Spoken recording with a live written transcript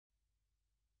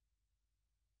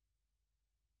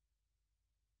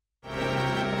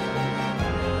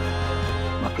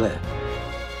மாப்பிள்ள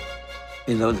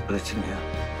ஏதாவது பிரச்சனையா?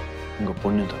 உங்க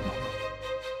பொண்ணு தான்.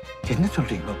 என்ன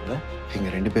சொல்றீங்க மாப்பிள்ள? எங்க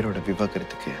 2 பேரோட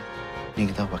விவாகரத்துக்கு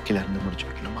நீங்க தான் வக்கீலா இருந்து முடிச்சு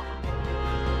வைக்கணுமா?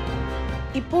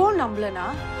 இப்போ நம்பலனா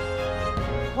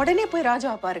உடனே போய்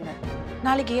ராஜாவை பாருங்க.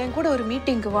 நாளைக்கு என் கூட ஒரு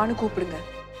மீட்டிங்க்கு வான்னு கூப்பிடுங்க.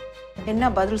 என்ன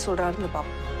பதில் சொல்றாருன்னு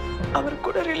பாப்போம். அவர்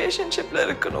கூட ரிலேஷன்ஷிப்ல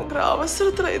இருக்கணுங்கிற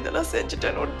அவசரத்துல இதெல்லாம்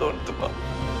செஞ்சுட்டேன்னு தோணுதுமா.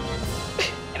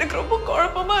 எனக்கு ரொம்ப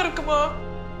குழப்பமா இருக்குமா.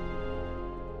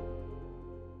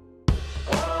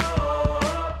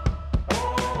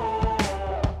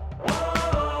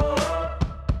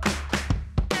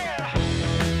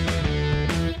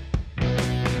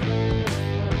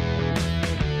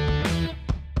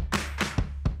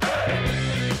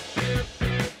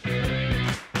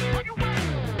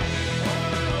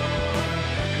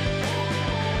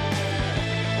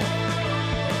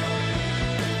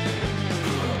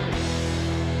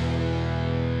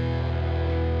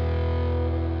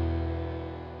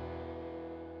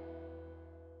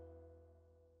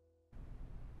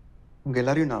 உங்க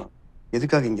எல்லாரையும் நான்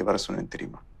எதுக்காக இங்க வர சொன்னேன்னு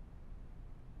தெரியுமா?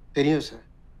 தெரியும் சார்.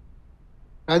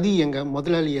 ரதி எங்க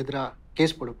முதலாளி எதிரா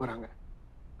கேஸ் போட போறாங்க.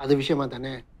 அது விஷயமா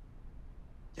தானே?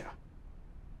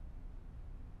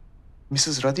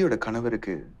 மிஸ்ஸஸ் ரதியோட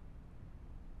கணவருக்கு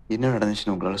என்ன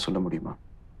நடந்துச்சுன்னு உங்களால சொல்ல முடியுமா?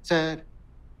 சார்,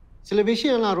 சில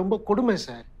விஷயம்லாம் ரொம்ப கொடுமை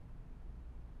சார்.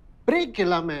 பிரேக்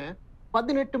இல்லாம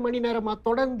 18 மணி நேரமா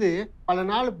தொடர்ந்து பல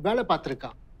நாள் வேலை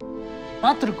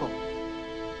பார்த்துருக்கோம்.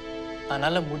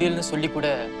 அதனால முடியலன்னு சொல்லி கூட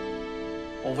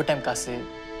ஓவர் டைம் காசு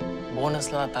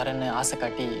போனஸ்லாம் தரேன்னு ஆசை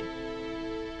காட்டி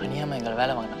அநியாயமா எங்களை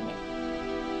வேலை வாங்கினாங்க.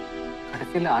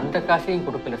 கடைசியில் அந்த காசையும்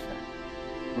கொடுக்கல சார்.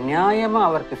 நியாயமா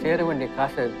அவருக்கு சேர வேண்டிய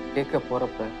காசை கேட்க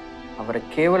போறப்ப அவரை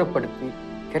கேவலப்படுத்தி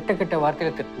கெட்ட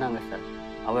வார்த்தையில திட்டினாங்க சார்.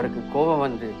 அவருக்கு கோபம்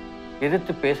வந்து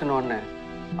எதிர்த்து பேசணும்னு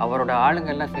அவரோட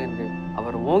ஆளுங்க எல்லாம் சேர்ந்து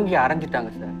அவர் ஓங்கி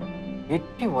அரைஞ்சிட்டாங்க சார்.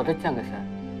 எட்டி உதைச்சாங்க சார்.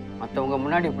 மற்றவங்க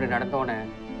முன்னாடி இப்படி நடந்தோடனே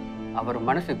அவர்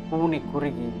மனசு கூனி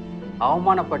குறுகி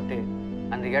அவமானப்பட்டு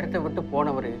அந்த இடத்த விட்டு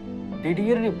போனவர்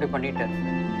திடீர்னு இப்படி பண்ணிட்டார்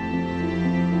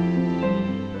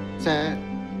சார்.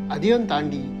 அதையும்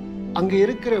தாண்டி அங்க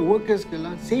இருக்கிற ஒர்க்கர்ஸ்க்கு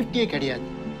எல்லாம் சேஃப்டியே கிடையாது.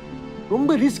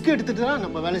 ரொம்ப ரிஸ்க் எடுத்துட்டு தான்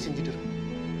நம்ம வேலை செஞ்சுட்டு இருக்கோம்.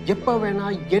 எப்ப வேணா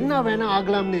என்ன வேணா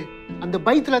ஆகலாம்னு அந்த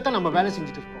பயத்துல தான் நம்ம வேலை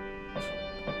செஞ்சுட்டு இருக்கோம்.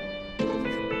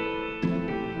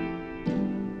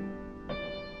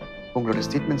 உங்களோட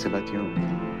ஸ்டேட்மெண்ட்ஸ் எல்லாத்தையும்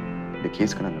இந்த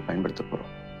கேஸ்க்கு நாங்கள் பயன்படுத்த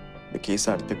போறோம். இந்த கேஸை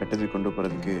அடுத்த கட்டத்துக்கு கொண்டு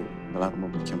போறதுக்கு இதெல்லாம் ரொம்ப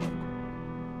முக்கியமா இருக்கும்.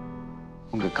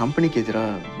 உங்க கம்பெனிக்கு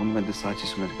எதிராக முன் வந்து சாட்சி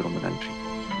சொன்னதுக்கு ரொம்ப நன்றி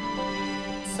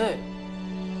சார்.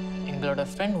 எங்களோட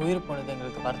ஃப்ரெண்ட் உயிர் போனது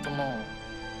எங்களுக்கு வருத்தமும்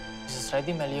மிஸ்ஸஸ்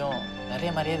ரதி மேலேயும்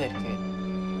நிறைய மரியாதை இருக்கு.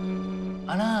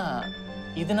 ஆனா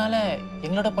இதனால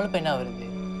எங்களோட பொழப்பு என்ன வருது?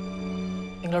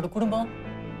 எங்களோட குடும்பம்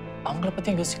அவங்கள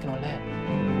பத்தி யோசிக்கணும்ல.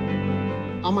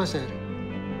 ஆமா சார்,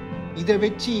 இதை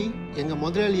வச்சு எங்க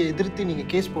முதலாளியை எதிர்த்து நீங்க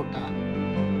கேஸ் போட்டா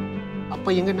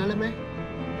அப்ப எங்க நிலைமை,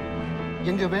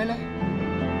 எங்க வேலை?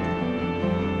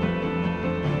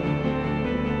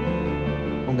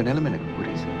 உங்க நிலைமை எனக்கு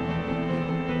புரியுது.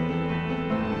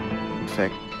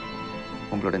 இன்ஃபேக்ட்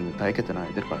உங்களோட இந்த தயக்கத்தை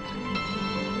நான் எதிர்பார்த்தேன்.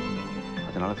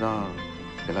 அதனால தான்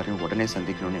எல்லாரையும் உடனே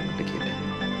சந்திக்கணும்னு என்கிட்ட கேட்டேன்.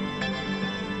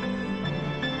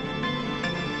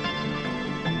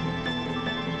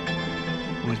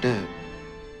 உங்கள்கிட்ட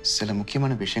சில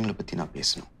முக்கியமான விஷயங்களை பத்தி நான்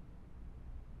பேசணும்.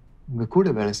 உங்க கூட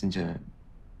வேலை செஞ்ச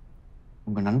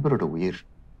உங்க நண்பரோட உயிர்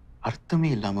அர்த்தமே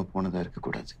இல்லாம போனதா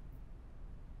இருக்கக்கூடாது.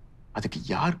 அதுக்கு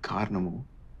யார் காரணமோ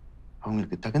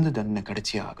அவங்களுக்கு தகுந்த தண்டனை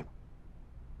கிடைச்சே ஆகணும்.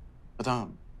 அதான்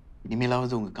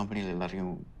இனிமேலாவது உங்க கம்பெனியில்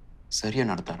எல்லாரையும் சரியா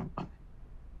நடத்த ஆரம்பிப்பாங்க.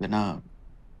 இல்லைன்னா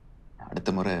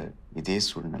அடுத்த முறை இதே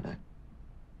சூழ்நிலை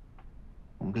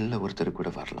உங்கள ஒருத்தர்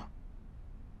கூட வரலாம்.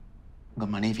 உங்க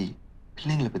மனைவி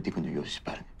பிள்ளைங்களை பத்தி கொஞ்சம் யோசிச்சு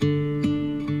பாருங்க.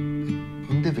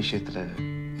 இந்த விஷயத்துல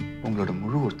உங்களோட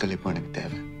முழு ஒத்துழைப்பும் எனக்கு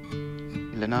தேவை.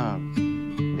 இல்லைன்னா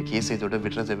இந்த கேஸை இதோட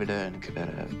விடுறதை விட எனக்கு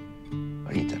வேற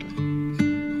வழி தரல.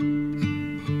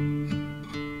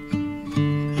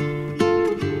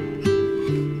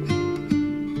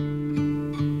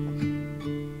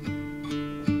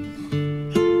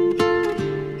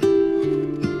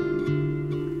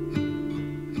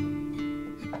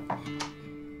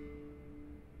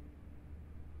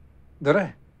 Dore,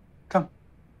 come.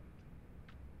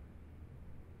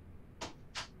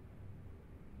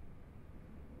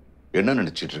 என்ன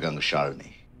நினைச்சிட்டு இருக்காங்க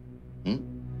ஷாலினி?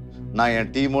 நான்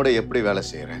என் டீமோட எப்படி வேலை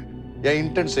செய்யறேன், என்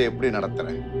இன்டென்ஸை எப்படி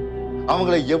நடத்துறேன்,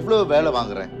 அவங்கள எவ்வளவு வேலை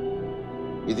வாங்குறேன்,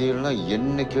 இதையெல்லாம்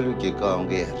என்ன கேள்வி கேட்க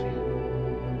அவங்க யாரு?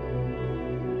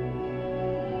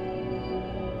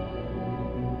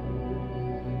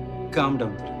 Calm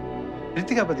down.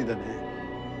 ரித்திகா பத்தி தானே?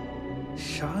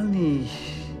 ஷாலினி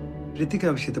ரித்திகா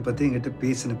விஷயத்தை பத்தி என்கிட்ட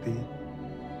பேசினப்பே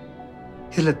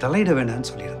இதில் தலையிட வேண்டாம்னு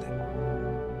சொல்லியிருந்தேன்.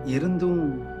 இருந்தும்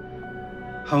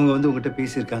அவங்க வந்து உங்ககிட்ட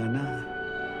பேசியிருக்காங்கன்னா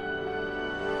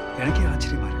எனக்கே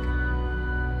ஆச்சரியமா இருக்கு.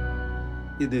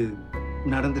 இது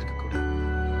நடந்திருக்க கூடாது.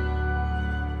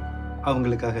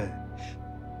 அவங்களுக்காக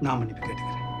நான் மன்னிப்பு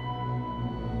கேட்டுக்கிறேன்.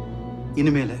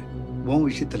 இனிமேல உன்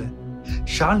விஷயத்துல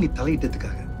ஷாலினி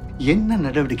தலையிட்டதுக்காக என்ன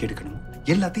நடவடிக்கை எடுக்கணும்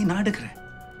எல்லாத்தையும் நான் எடுக்கிறேன்.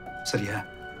 சரியா?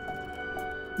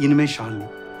 இனிமே ஷாலினி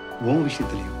உன்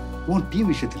விஷயத்திலையும் உன்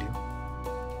டீம் விஷயத்திலையும்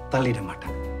தலையிட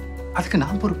மாட்டாங்க. அதுக்கு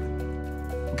நான் பொறுப்பு.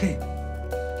 ஓகே?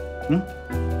 ம்?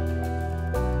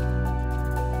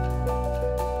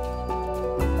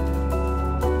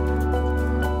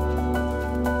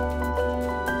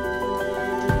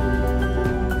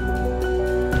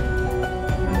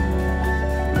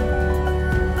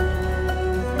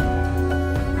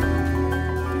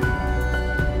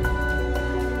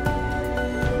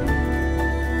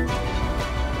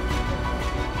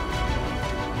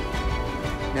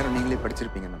 நேரம் நீங்களே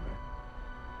படிச்சிருப்பீங்க நம்புறேன்.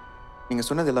 நீங்கள்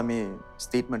சொன்னது எல்லாமே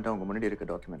ஸ்டேட்மெண்ட்டாக உங்கள் முன்னாடி இருக்க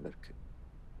டாக்குமெண்ட்டில் இருக்குது.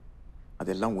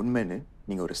 அதெல்லாம் உண்மைன்னு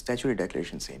நீங்கள் ஒரு ஸ்டாச்சுரி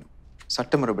டெக்ளரேஷன் செய்யணும்.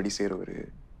 சட்டமுறைப்படி செய்கிற ஒரு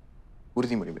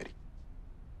உறுதிமொழி மாரி.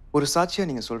 ஒரு சாட்சியாக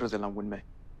நீங்கள் சொல்கிறதெல்லாம் உண்மை,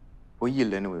 பொய்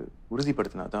இல்லைன்னு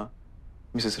உறுதிப்படுத்தினா தான்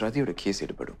மிஸ்ஸஸ் ரதியோட கேஸ்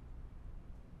எடுபடும்.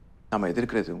 நாம்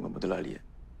எதிர்க்கிறது உங்கள் முதலாளியை.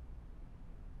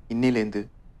 இன்னிலேருந்து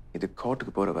இது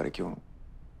கோர்ட்டுக்கு போகிற வரைக்கும்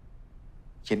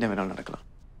என்ன வேணாலும் நடக்கலாம்.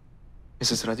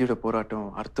 மிஸ்ஸஸ் ரதியோட போராட்டம்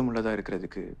அர்த்தமுள்ளதாக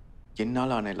இருக்கிறதுக்கு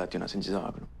என்னால் ஆன எல்லாத்தையும் நான் செஞ்சு தான்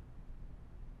ஆகணும்.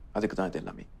 அதுக்கு தான் இது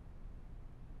எல்லாமே.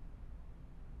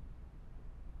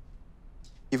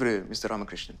 இவர் மிஸ்டர்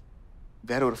ராமகிருஷ்ணன்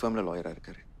வேற ஒரு ஃபேர்மில் லாயராக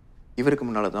இருக்காரு. இவருக்கு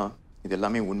முன்னால் தான் இது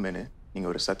எல்லாமே உண்மைன்னு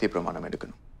நீங்கள் ஒரு சத்திய பிரமாணம்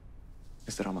எடுக்கணும்.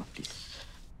 Mister Rama please.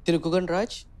 திரு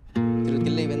குகன்ராஜ், திரு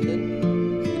தில்லைவேந்தன்,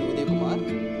 திரு உதயகுமார்,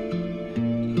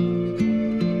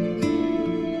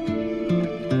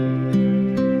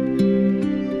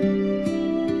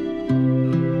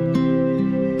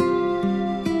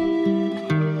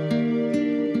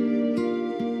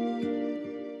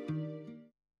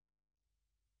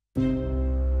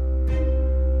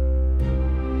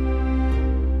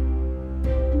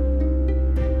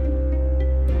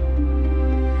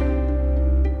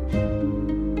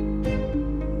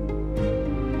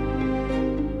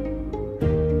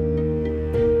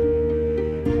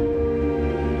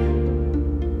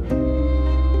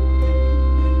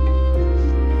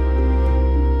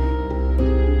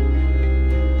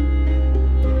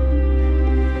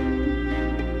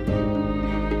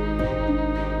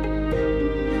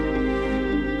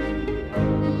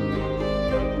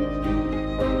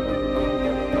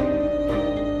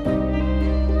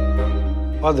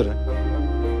 பாதுறேன்.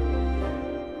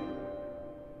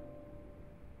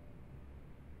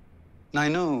 நான்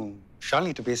இன்னும்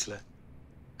ஷாலினிகிட்ட பேசல.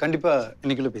 கண்டிப்பா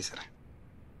இன்னைக்குள்ள பேசுறேன்.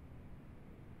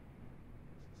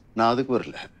 நான் அதுக்கு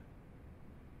வரல.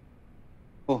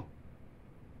 ஓ,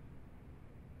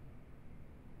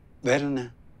 வேற என்ன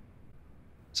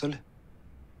சொல்லு.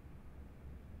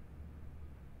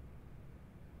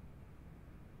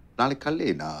 நாளைக்கு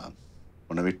காலையிலே நான்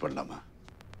உன்னை வெயிட் பண்ணலாமா?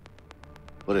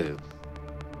 ஒரு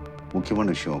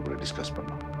முக்கியமான விஷயம் கூட டிஸ்கஸ்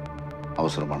பண்ணோம்.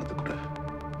 அவசரமானது கூட.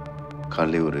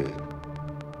 காலையிலே ஒரு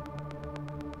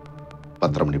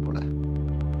 10:30 மணி போல.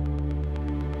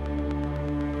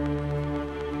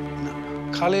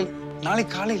 காலையில்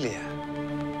நாளைக்கு காலையிலையா?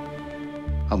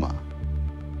 ஆமா.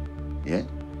 ஏன்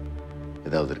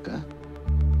ஏதாவது இருக்கா?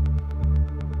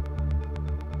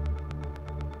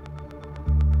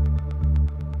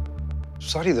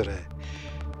 சாரி துரை,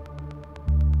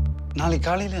 நாளைக்கு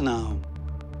காலையில நான்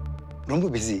ரொம்ப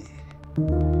பிஸி.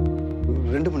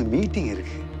 2-3 மீட்டிங்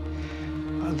இருக்கு.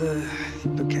 அதை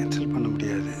இப்போ கேன்சல் பண்ண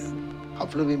முடியாது.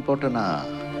 அவ்வளவு இம்பார்ட்டனா?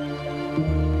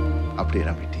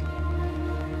 அப்படியே மீட்டிங்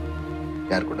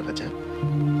யார் கூட ராஜா?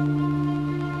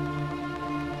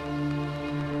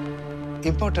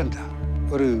 இம்பார்ட்டன்ட் தான்.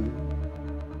 ஒரு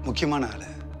முக்கியமான ஆளு.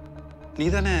 நீ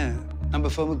தானே நம்ம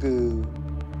ஃபேமுக்கு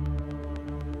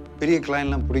பெரிய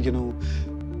கிளையன்ட்லாம் பிடிக்கணும்,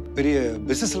 பெரிய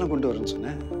பிசினஸ் எல்லாம் கொண்டு வரேன்னு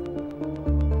சொன்னேன்.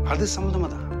 அது சம்மந்தமா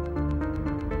தான்.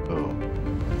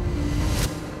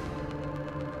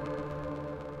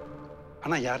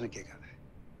 ஆனா யாருன்னு கேட்காத.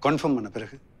 கன்ஃபார்ம் பண்ண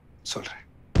பிறகு சொல்றேன்.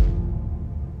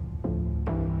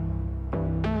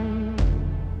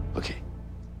 Okay.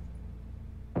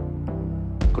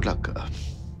 Good luck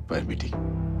for meeting.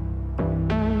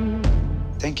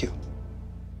 Thank you.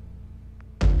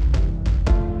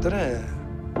 துரை,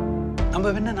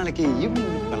 நம்ம வேணா நாளைக்கு ஈவினிங்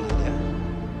மீட் பண்ணலாம் இல்லையா?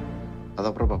 அது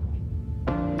அப்புறம் பார்ப்போம்.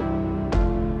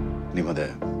 நீ முத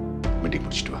மீட்டிங்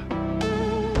முடிச்சிட்டு வா.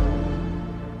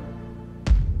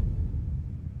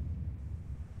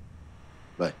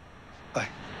 பாய். பாய்.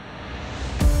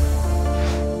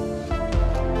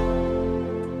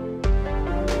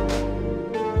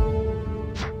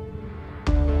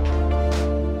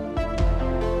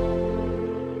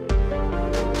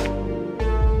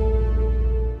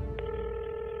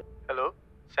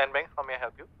 Sandbank, how may I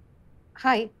help you?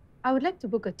 Hi, I would like to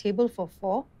book a table for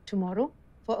 4 tomorrow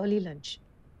for early lunch.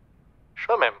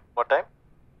 Sure, ma'am. What time?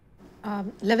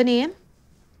 11 a.m.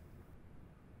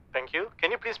 Thank you.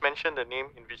 Can you please mention the name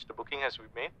in which the booking has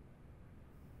been made?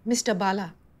 Mr.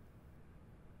 Bala.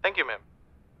 Thank you, ma'am.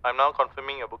 I'm now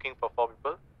confirming your booking for 4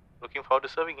 people. Looking forward to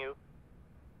serving you.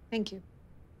 Thank you.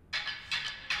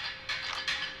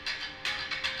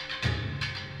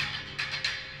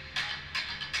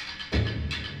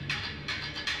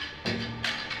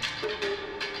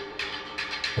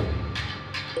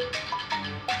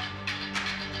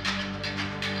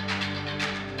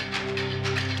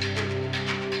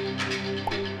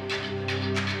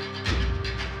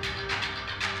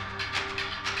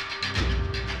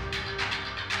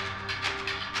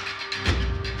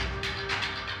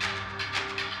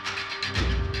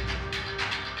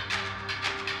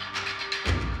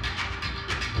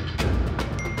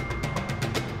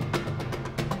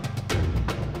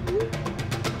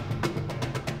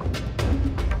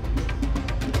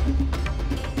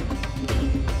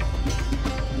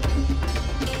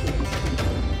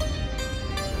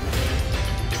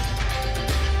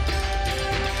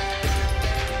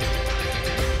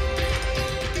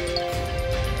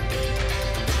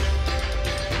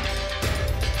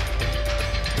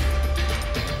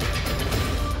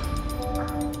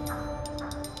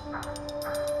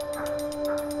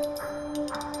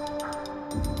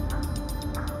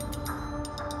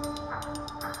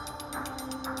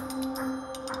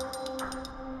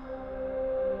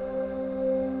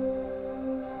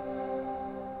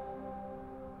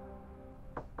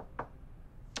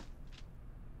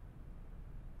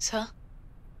 Sir?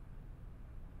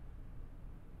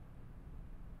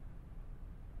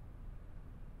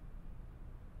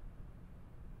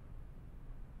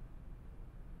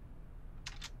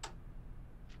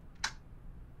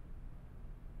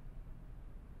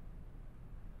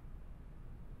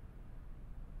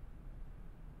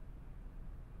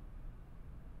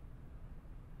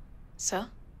 Sir?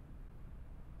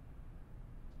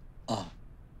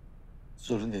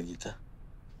 சொல்லுங்க Geetha.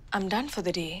 I'm done for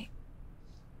the day.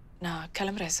 நான்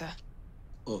கிளம்புறேன் sir.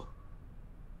 ஓ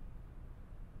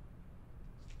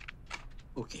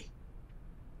okay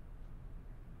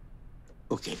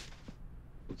okay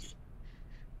okay.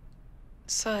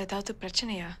 Sir ஏதாவது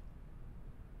பிரச்சனையா?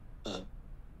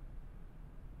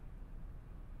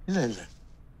 இல்லை இல்லை,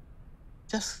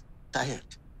 just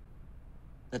tired,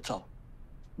 that's all.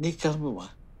 நீ கிளம்புமா,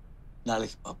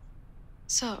 நாளைக்கு பார்ப்போம்.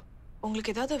 சார்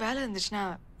உங்களுக்கு ஏதாவது வேலை இருந்துச்சுன்னா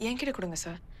என்கிட்ட கொடுங்க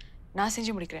சார், நான்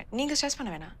செஞ்சு முடிக்கிறேன். நீங்கள் ஸ்ட்ரெஸ்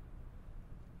பண்ண வேணாம்.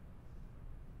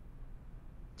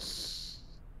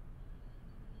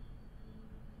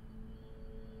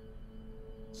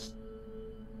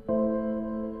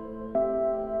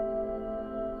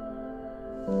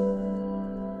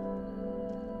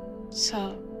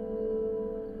 சார்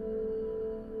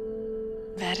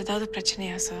வேற ஏதாவது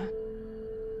பிரச்சனையா சார்?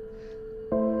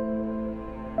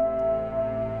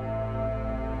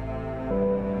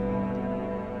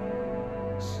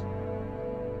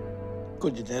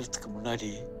 கொஞ்ச நேரத்துக்கு முன்னாடி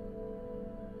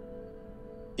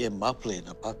என் மாப்பிள்ளை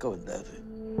என்னை பார்க்க வந்தாரு.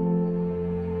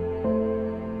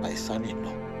 வயசான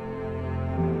இன்னும்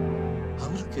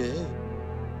அவருக்கு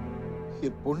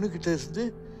என் பொண்ணுகிட்ட இருந்து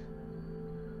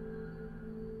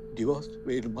டிவோர்ஸ்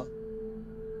வேணுமா?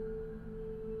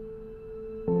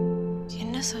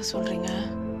 என்ன சார் சொல்றீங்க?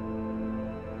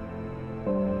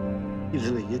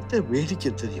 இதுல என்ன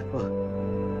வேடிக்கை தெரியுமா?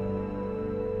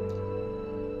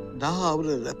 நான்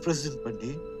அவரை ரெப்ரசன்ட்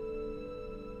பண்ணி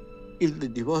இந்த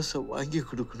டிவோர்ஸை வாங்கி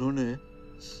கொடுக்கணும்னு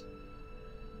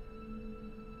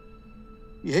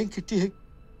என்கிட்டயே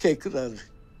கேட்கிறாரு.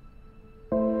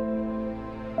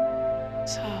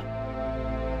 Sir,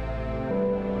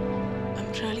 I'm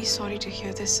really sorry to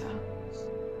hear this, sir.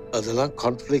 அதெல்லாம்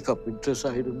கான்ஃப்ளிக்ட் ஆஃப் இன்ட்ரெஸ்ட்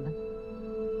ஆயிடும்னு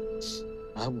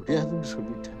நான் முடியாதுன்னு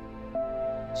சொல்லிட்டேன்.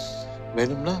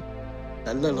 வேணும்னா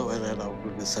நல்ல லோயரை நான்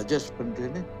உங்களுக்கு சஜஸ்ட்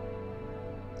பண்றேன்னு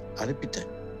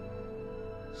அனுப்பிட்டேன்.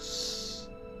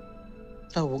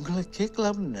 நான் உங்களை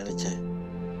கேட்கலாம்னு நினைச்சேன்.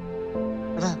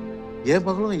 ஆனா என்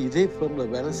மகளும் இதே ஃபார்ம்ல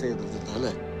வேலை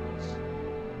செய்யறதுனால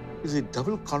இது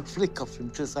டபுள் கான்ஃப்ளிக்ட் ஆஃப்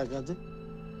இன்ட்ரெஸ்ட் ஆகாது?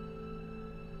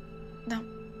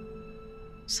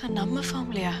 சார் நம்ம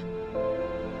ஃபேமிலியா?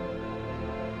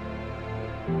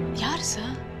 யார்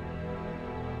சார்?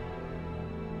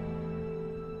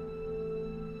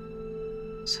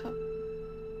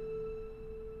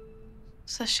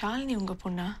 சார் ஷாலினி உங்க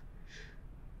பொண்ணா?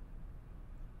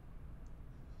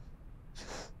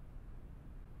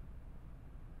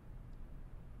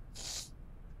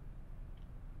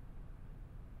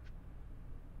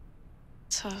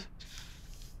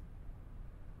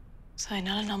 சார்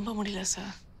என்னால் நம்ப முடியல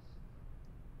சார்.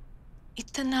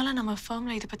 இத்தனை நாளாக நம்ம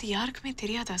ஃபர்மில் இதை பற்றி யாருக்குமே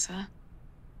தெரியாதா சார்?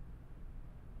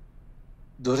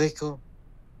 துரைக்கும்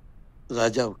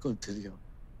ராஜாவுக்கும் தெரியும்.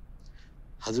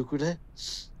 அது கூட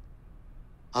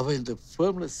அவன் இந்த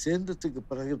ஃபேர்ம்ல சேர்ந்ததுக்கு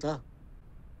பிறகுதான்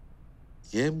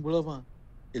என் மூலமா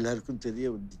எல்லாருக்கும் தெரிய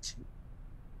வந்துச்சு.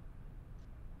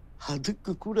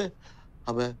 அதுக்கு கூட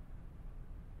அவன்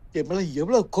என் மேல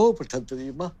எவ்வளவு கோவப்பட்டான்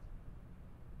தெரியுமா?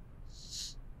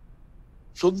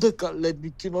 சொந்த காலில்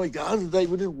நிக்கணும், யாருதான்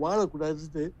இவனு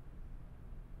வாழக்கூடாதுன்னு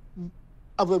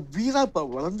அவன் வீராப்பா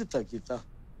வளர்ந்துட்டா கீதா.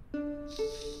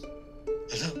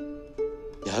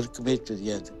 யாருக்குமே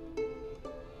தெரியாது.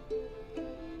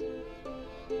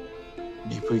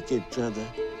 நீ போய் கேட்காத,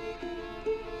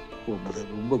 உங்களை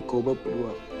ரொம்ப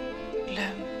கோபப்படுவா.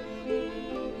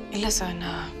 இல்லை சார்,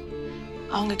 நான்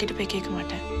அவங்க கிட்ட போய் கேட்க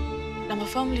மாட்டேன். நம்ம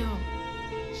ஃபேமிலியும்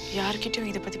யார்கிட்டயும்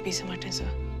இதை பற்றி பேச மாட்டேன்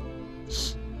சார்.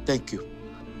 Thank you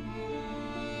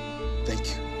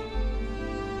thank you.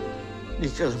 நீ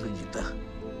கிளம்பு கீதா,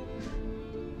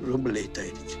 ரொம்ப லேட்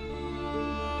ஆயிடுச்சு.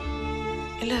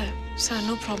 இல்லை sir,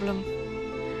 no problem.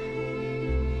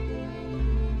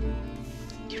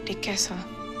 You take care sir.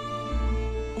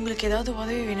 உங்களுக்கு ஏதாவது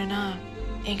உதவி வேணும்னா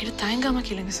என்கிட்ட தயங்காம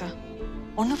கேளுங்க சார்.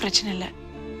 ஒன்றும் பிரச்சனை இல்லை.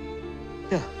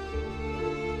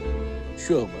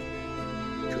 Sure, man.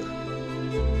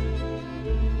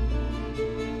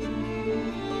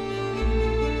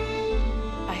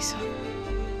 Bye, sir.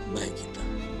 Bye, Gita.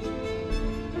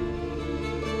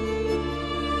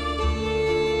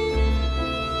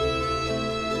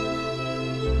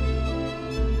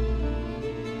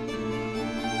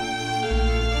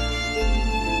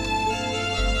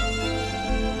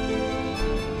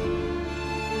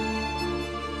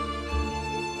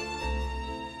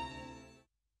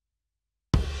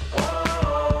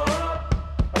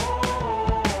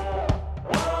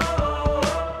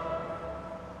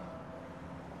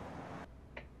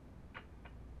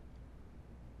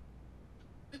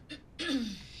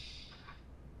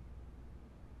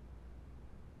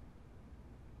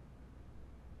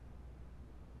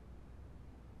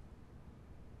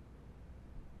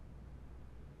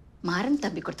 Maran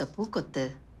தம்பி கொடுத்த பூக்கொத்து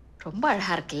ரொம்ப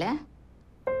அழகா இருக்குல்ல?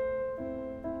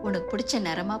 உனக்கு பிடிச்ச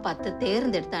நிறமா பார்த்து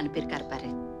தேர்ந்தெடுத்து அனுப்பியிருக்காரு பாரு.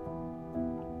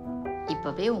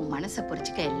 இப்பவே உன் மனசை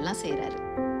புரிச்சுக்க எல்லாம் செய்யறாரு.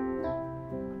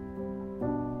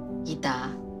 கீதா,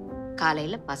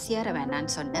 காலையில பசியார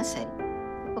வேணான்னு சொன்ன சரி,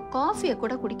 இப்ப காஃபியை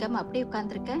கூட குடிக்காம அப்படியே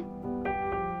உட்கார்ந்துருக்க.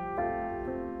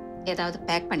 ஏதாவது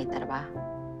பேக் பண்ணி தரவா?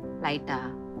 லைட்டா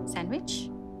சாண்ட்விச்?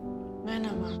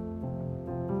 வேணாமா,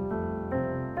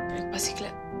 எனக்கு பசிக்கல.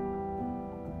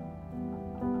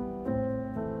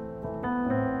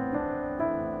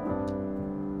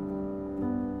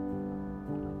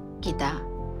 கீதா,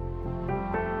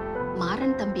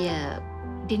 மாறன் தம்பிய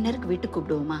டின்னருக்கு வீட்டுக்கு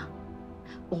கூப்பிடுவோமா?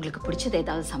 உங்களுக்கு பிடிச்சது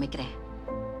ஏதாவது சமைக்கிறேன்.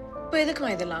 இப்போ எதுக்குமா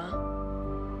இதெல்லாம்?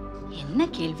 என்ன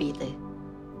கேள்வி இது?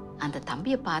 அந்த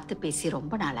தம்பியை பார்த்து பேசி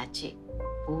ரொம்ப நாளாச்சு.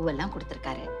 பூவெல்லாம்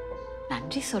கொடுத்துருக்காரு.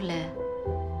 நன்றி சொல்ல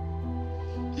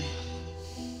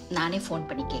நானே ஃபோன்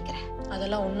பண்ணி கேட்கிறேன்.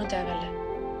 அதெல்லாம் ஒன்றும் தேவையில்லை.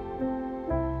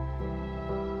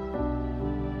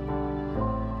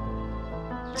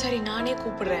 சரி, நானே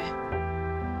கூப்பிடுறேன்.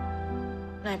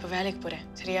 நான் இப்போ வேலைக்கு போறேன்,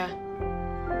 சரியா?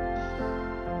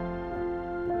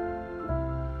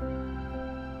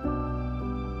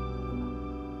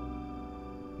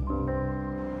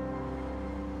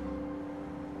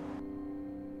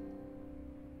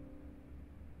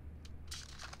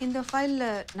 இந்த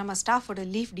ஃபைலில் நம்ம ஸ்டாஃபோட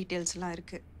லீவ் டீட்டெயில்ஸ்லாம்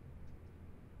இருக்குது.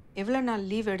 எவ்வளோ நாள்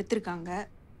லீவ் எடுத்திருக்காங்க,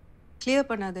 கிளியர்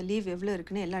பண்ணாத லீவ் எவ்வளோ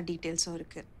இருக்குன்னு எல்லா டீட்டெயில்ஸும்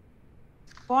இருக்குது.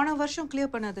 போன வருஷம்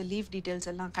கிளியர் பண்ணாத லீவ் டீட்டெயில்ஸ்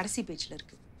எல்லாம் கடைசி பேஜில்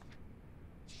இருக்குது.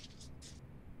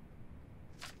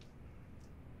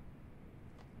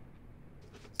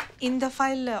 இந்த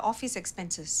ஃபைலில் office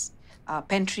expenses,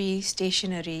 பென்ட்ரி,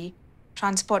 stationary,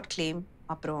 transport claim,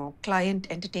 அப்புறம் கிளையண்ட்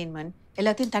என்டர்டெயின்மெண்ட்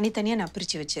எல்லாத்தையும் தனித்தனியாக நான்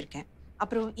பிரித்து வச்சுருக்கேன்.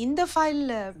 அப்புறம் இந்த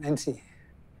ஃபைலில் நான்சி,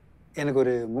 எனக்கு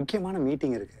ஒரு முக்கியமான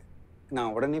மீட்டிங் இருக்குது,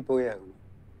 நான் உடனே போய் ஆகணும்.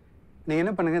 நீங்கள்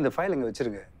என்ன பண்ணுங்கள், இந்த ஃபைல் இங்கே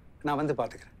வச்சுருங்க, நான் வந்து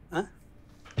பார்த்துக்கிறேன்.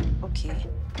 ஓகே,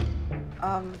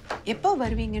 எப்போ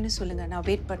வருவீங்கன்னு சொல்லுங்கள், நான்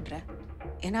வெயிட் பண்ணுறேன்.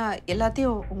 ஏன்னா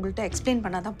எல்லாத்தையும் உங்கள்கிட்ட எக்ஸ்பிளைன்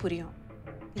பண்ணால் தான் புரியும்,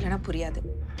 இல்லைன்னா புரியாது.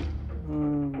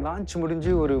 லான்ச்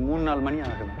முடிஞ்சு ஒரு 3-4 மணி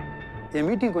ஆகலாம். என்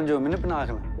மீட்டிங் கொஞ்சம் முன்னப்பின்ன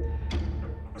ஆகலாம்.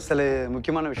 சில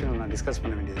முக்கியமான விஷயங்கள் நான் டிஸ்கஸ்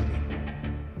பண்ண வேண்டியது இருக்கு.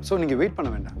 ஸோ நீங்கள் வெயிட் பண்ண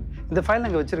வேண்டாம், இந்த ஃபைல்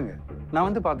அங்கே வச்சுருங்க, நான்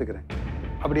வந்து பார்த்துக்கிறேன்.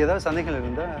 அப்படி ஏதாவது சந்தேகங்கள்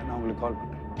இருந்தால் நான் உங்களுக்கு கால்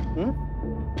பண்ணுறேன்.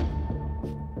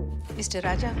 Mister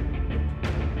Raja,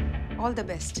 all the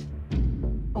best.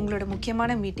 உங்களோட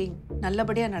முக்கியமான மீட்டிங்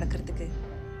நல்லபடியாக நடக்கிறதுக்கு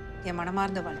என்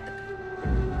மனமார்ந்த வாழ்த்துக்கள்.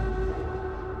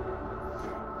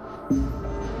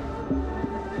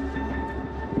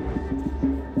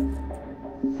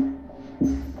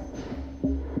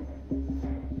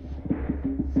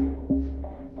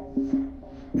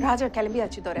 ராஜா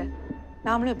கிளம்பியாச்சு தோற.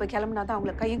 நாமளும் இப்ப கிளம்புனா தான்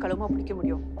அவங்கள கையும் களவுமா பிடிக்க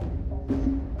முடியும்.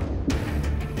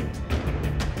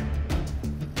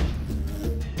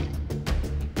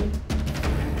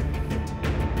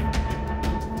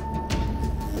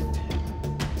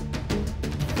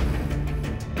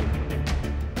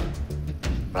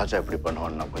 ராஜா இப்படி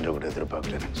பண்ணுவான்னு நான் கொஞ்சம் கூட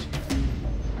எதிர்பார்க்கல நினைச்சு.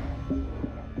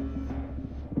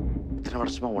 இத்தனை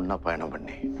வருஷமா ஒன்னா பயணம்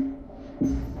பண்ணி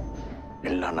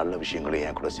எல்லா நல்ல விஷயங்களையும்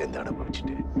என் கூட சேர்ந்து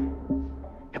அனுபவிச்சுட்டு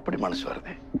எப்படி மனசு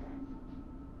வருது?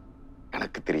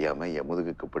 எனக்கு தெரியாம என்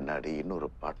முதுகுக்கு பின்னாடி இன்னொரு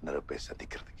பார்ட்னரை போய்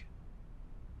சந்திக்கிறதுக்கு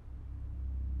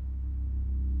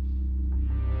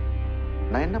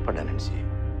நான் என்ன பண்ண நினைச்சு?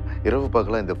 இரவு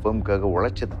பகலா இந்த ஃபேமுக்காக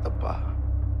உழைச்சது தப்பா?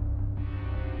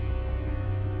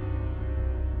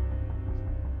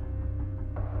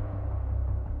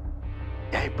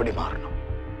 எப்படி மாறணும்?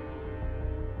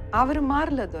 அவரு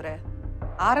மாறல துரை.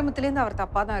 ஆரம்பத்திலேருந்து அவர்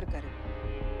தப்பா தான் இருக்காரு.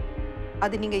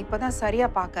 அது நீங்க இப்பதான் சரியா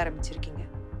பார்க்க ஆரம்பிச்சிருக்கீங்க.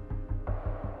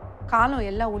 காலம்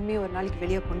எல்லா உண்மையும் ஒரு நாளைக்கு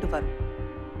வெளியே கொண்டு வரும்.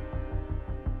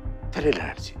 தெரியல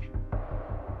நினைச்சு.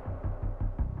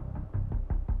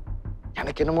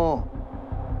 எனக்கு என்னமோ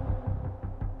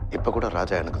இப்ப கூட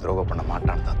ராஜா எனக்கு துரோகம் பண்ண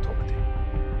மாட்டான்னு தான் தோணுது.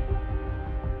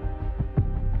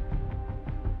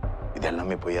 இது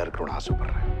எல்லாமே பொய்யா இருக்கணும்னு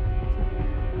ஆசைப்படுறேன்.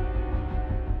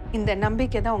 இந்த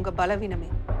நம்பிக்கை தான் உங்க பலவீனமே.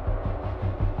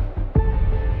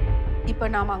 இப்ப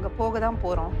நாம அங்க போக தான்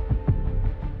போறோம்.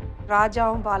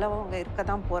 ராஜாவும் பாலாவும் அங்க இருக்க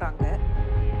தான் போறாங்க.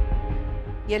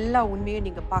 எல்லா உண்மையும்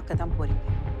நீங்க பார்க்க தான் போறீங்க.